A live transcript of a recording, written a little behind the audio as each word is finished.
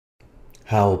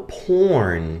how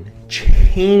porn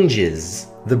changes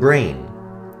the brain.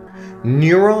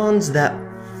 Neurons that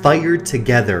fire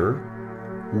together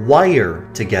wire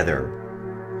together.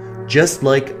 Just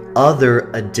like other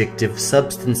addictive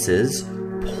substances,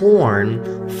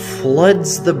 porn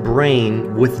floods the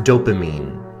brain with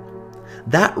dopamine.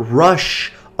 That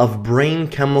rush of brain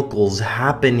chemicals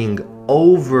happening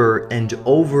over and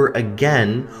over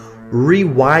again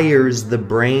rewires the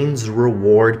brain's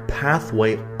reward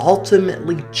pathway,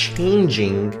 ultimately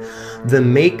changing the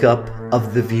makeup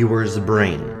of the viewer's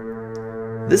brain.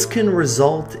 This can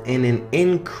result in an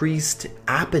increased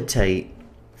appetite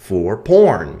for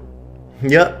porn.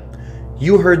 Yep,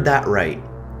 you heard that right.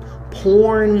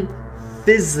 Porn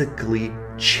physically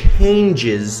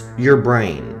changes your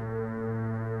brain.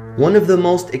 One of the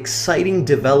most exciting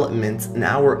developments in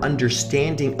our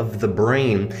understanding of the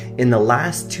brain in the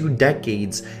last 2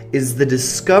 decades is the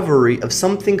discovery of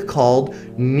something called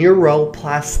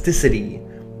neuroplasticity.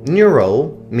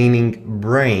 Neuro meaning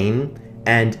brain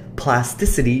and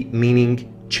plasticity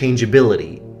meaning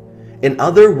changeability. In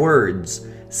other words,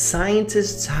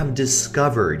 scientists have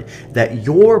discovered that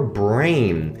your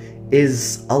brain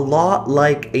is a lot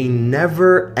like a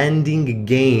never-ending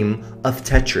game of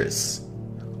Tetris,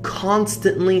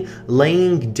 constantly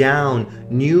laying down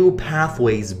new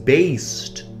pathways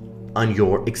based on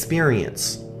your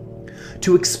experience.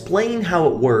 To explain how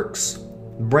it works,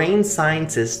 brain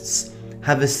scientists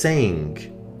have a saying: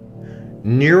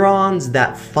 neurons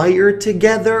that fire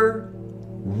together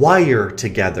wire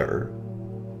together.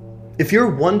 If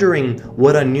you're wondering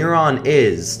what a neuron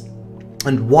is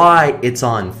and why it's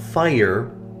on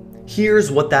fire,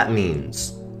 here's what that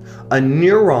means. A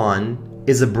neuron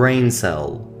is a brain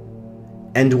cell.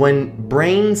 And when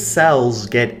brain cells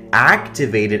get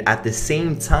activated at the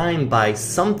same time by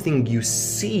something you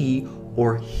see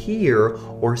or hear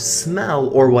or smell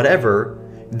or whatever,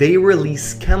 they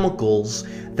release chemicals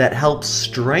that help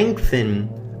strengthen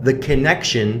the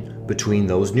connection between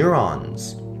those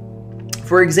neurons.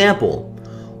 For example,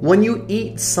 when you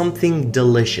eat something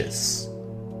delicious,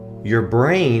 your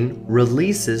brain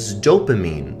releases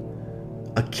dopamine,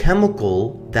 a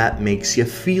chemical that makes you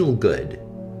feel good.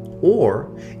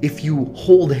 Or if you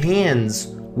hold hands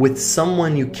with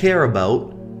someone you care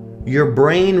about, your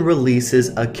brain releases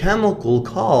a chemical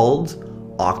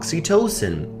called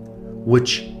oxytocin,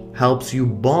 which helps you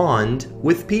bond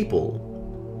with people.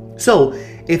 So,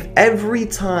 if every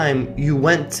time you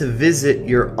went to visit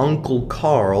your Uncle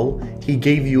Carl, he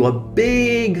gave you a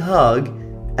big hug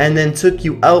and then took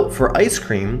you out for ice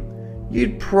cream,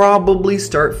 you'd probably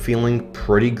start feeling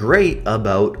pretty great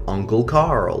about Uncle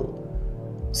Carl,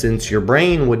 since your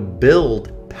brain would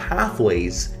build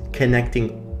pathways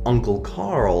connecting Uncle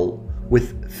Carl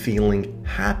with feeling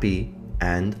happy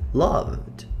and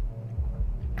loved.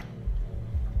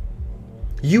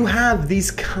 You have these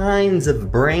kinds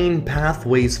of brain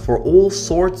pathways for all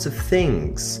sorts of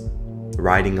things: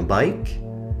 riding a bike,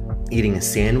 eating a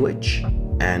sandwich,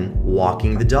 and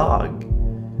walking the dog.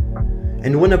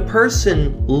 And when a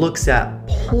person looks at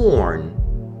porn,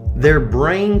 their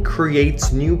brain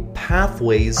creates new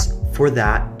pathways for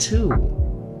that too.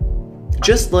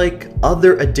 Just like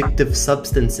other addictive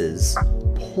substances,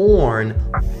 porn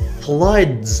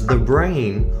floods the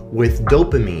brain with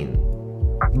dopamine.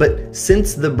 But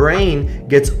since the brain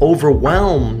gets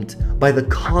overwhelmed by the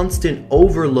constant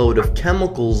overload of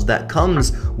chemicals that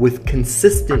comes with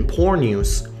consistent porn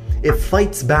use, it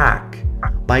fights back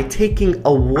by taking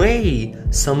away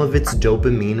some of its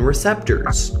dopamine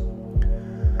receptors,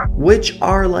 which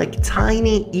are like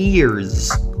tiny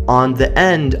ears on the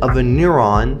end of a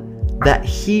neuron that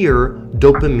hear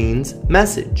dopamine's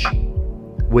message.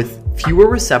 With fewer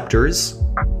receptors,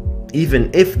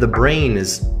 even if the brain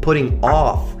is putting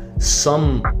off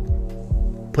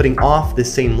the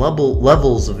same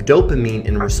levels of dopamine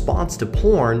in response to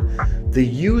porn, the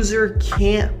user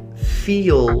can't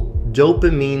feel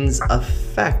dopamine's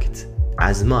effect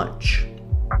as much.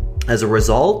 As a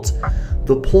result,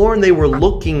 the porn they were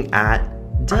looking at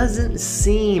doesn't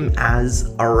seem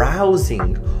as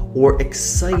arousing or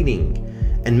exciting,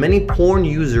 and many porn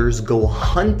users go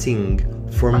hunting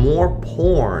for more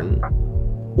porn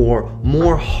or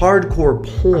more hardcore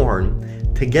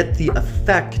porn to get the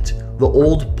effect the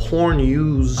old porn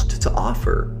used to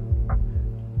offer.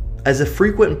 As a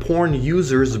frequent porn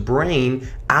user's brain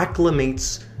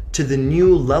acclimates to the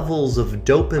new levels of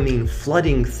dopamine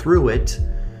flooding through it,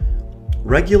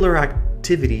 regular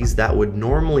activities that would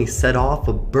normally set off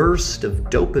a burst of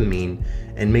dopamine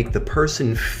and make the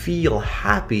person feel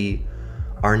happy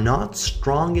are not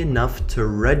strong enough to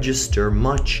register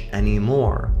much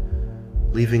anymore,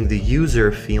 leaving the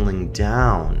user feeling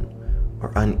down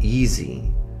or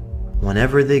uneasy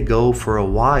whenever they go for a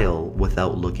while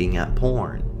without looking at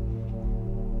porn.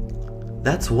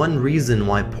 That's one reason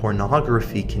why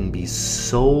pornography can be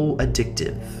so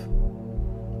addictive.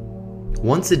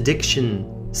 Once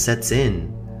addiction sets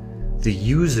in, the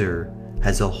user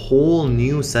has a whole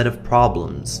new set of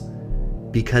problems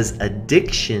because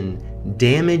addiction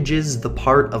damages the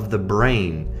part of the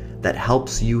brain that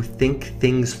helps you think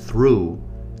things through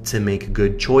to make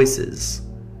good choices.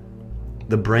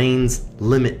 The brain's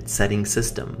limit-setting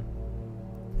system.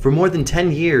 For more than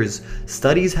 10 years,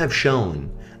 studies have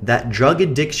shown that drug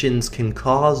addictions can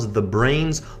cause the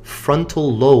brain's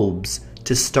frontal lobes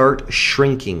to start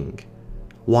shrinking.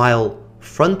 While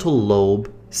frontal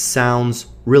lobe sounds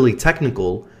really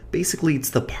technical, basically it's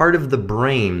the part of the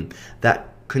brain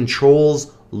that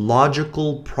controls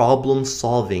logical problem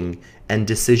solving and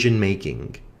decision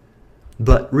making.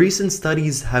 But recent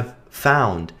studies have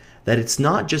found that it's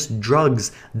not just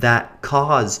drugs that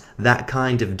cause that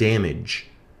kind of damage.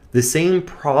 The same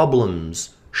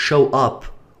problems show up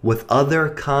with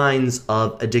other kinds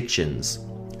of addictions,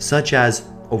 such as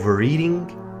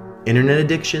overeating, internet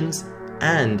addictions,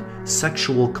 and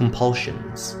sexual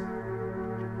compulsions.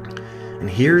 And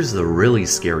here's the really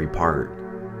scary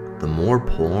part. The more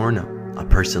porn a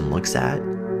person looks at,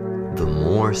 the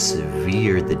more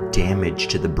severe the damage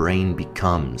to the brain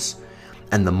becomes,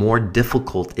 and the more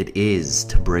difficult it is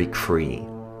to break free.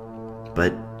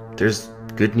 But there's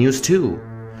good news too.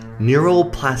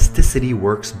 Neuroplasticity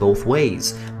works both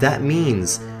ways. That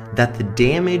means that the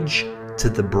damage to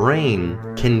the brain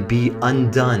can be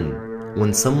undone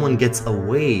when someone gets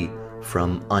away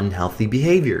from unhealthy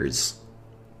behaviors.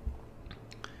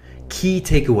 Key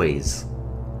takeaways.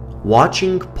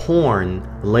 Watching porn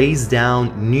lays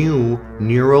down new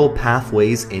neural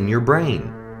pathways in your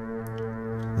brain.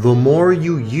 The more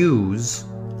you use,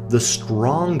 the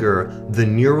stronger the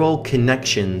neural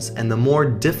connections and the more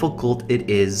difficult it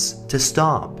is to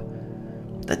stop.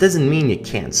 That doesn't mean you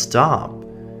can't stop.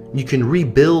 You can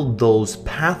rebuild those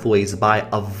pathways by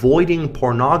avoiding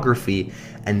pornography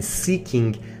and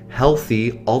seeking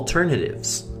healthy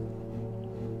alternatives.